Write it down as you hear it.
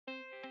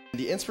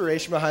The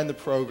inspiration behind the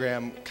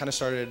program kind of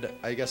started,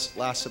 I guess,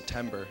 last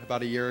September,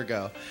 about a year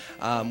ago,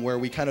 where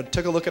we kind of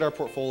took a look at our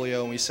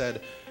portfolio and we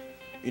said,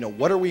 you know,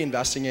 what are we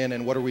investing in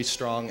and what are we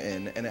strong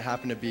in? And it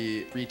happened to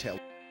be retail.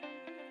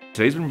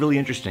 Today's been really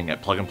interesting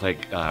at Plug and Play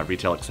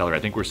Retail Accelerator. I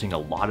think we're seeing a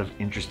lot of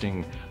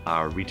interesting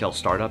retail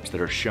startups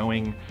that are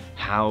showing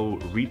how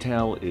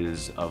retail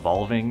is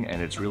evolving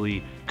and it's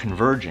really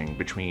converging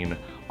between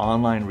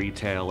online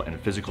retail and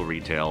physical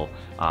retail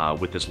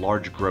with this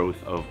large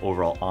growth of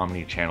overall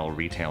omni-channel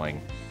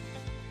retailing.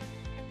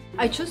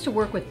 I chose to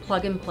work with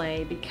Plug and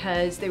Play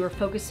because they were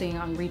focusing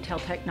on retail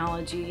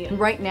technology. And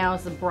right now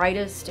is the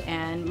brightest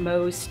and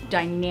most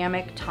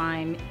dynamic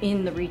time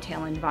in the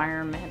retail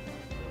environment.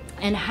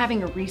 And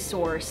having a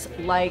resource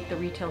like the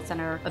Retail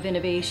Center of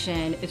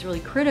Innovation is really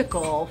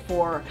critical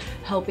for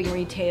helping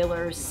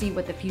retailers see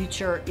what the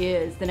future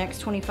is. The next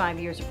 25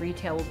 years of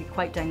retail will be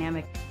quite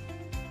dynamic.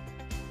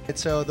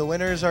 So the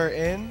winners are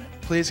in.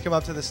 Please come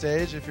up to the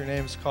stage if your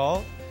name's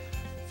called.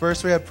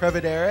 First we have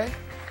Prevedere,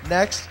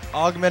 next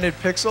Augmented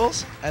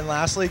Pixels, and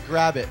lastly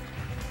Grabit.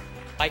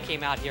 I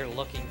came out here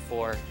looking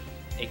for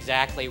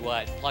exactly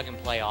what Plug and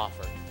Play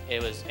offered.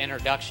 It was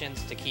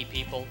introductions to key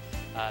people.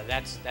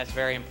 That's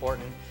very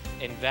important.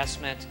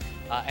 Investment,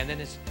 and then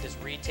this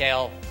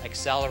retail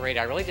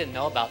accelerator I really didn't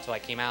know about till I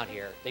came out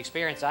here. The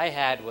experience I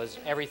had was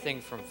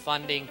everything from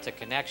funding to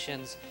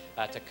connections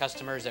to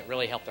customers that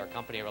really helped our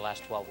company over the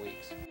last 12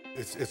 weeks.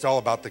 It's all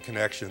about the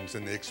connections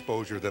and the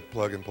exposure that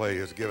Plug and Play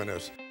has given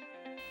us.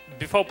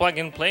 Before Plug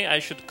and Play, I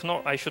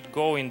should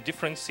go in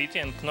different city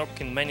and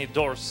knock in many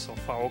doors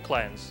of our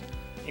clients.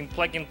 In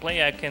Plug and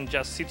Play, I can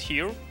just sit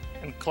here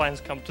and clients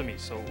come to me.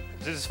 So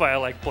this is why I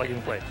like Plug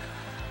and Play.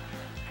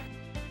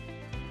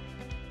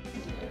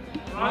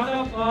 Round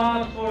of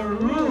applause for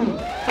Room,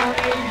 for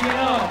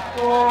AGL,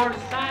 for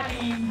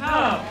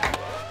Sunnyvale.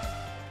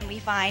 We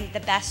find the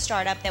best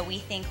startup that we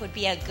think would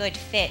be a good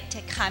fit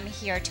to come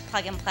here to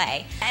Plug and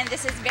Play. And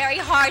this is very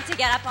hard to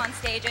get up on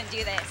stage and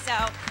do this,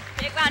 so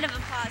big round of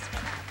applause for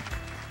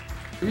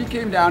them. We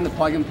came down to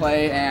Plug and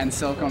Play and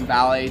Silicon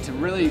Valley to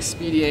really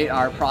expedite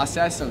our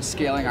process of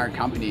scaling our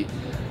company.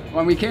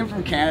 When we came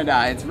from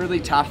Canada, it's really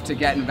tough to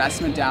get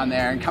investment down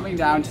there, and coming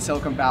down to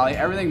Silicon Valley,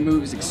 everything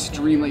moves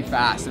extremely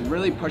fast. It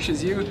really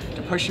pushes you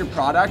to push your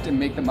product and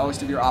make the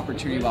most of your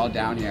opportunity while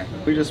down here.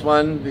 We just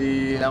won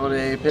the Demo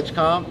Day pitch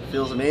comp.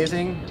 Feels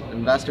amazing.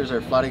 Investors are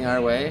flooding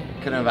our way.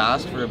 Couldn't have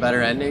asked for a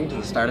better ending to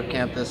the startup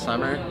camp this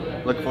summer.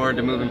 Look forward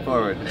to moving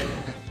forward.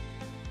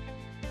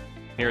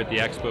 Here at the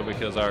Expo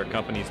because our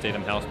company stayed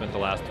in-house spent the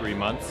last 3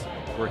 months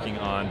working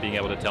on being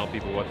able to tell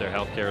people what their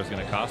healthcare is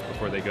going to cost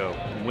before they go.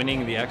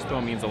 Winning the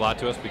Expo means a lot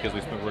to us because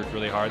we've worked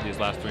really hard these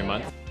last 3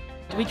 months.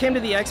 We came to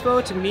the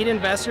Expo to meet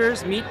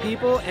investors, meet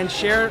people, and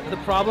share the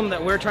problem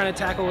that we're trying to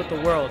tackle with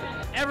the world.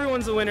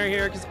 Everyone's a winner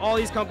here because all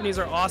these companies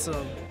are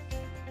awesome.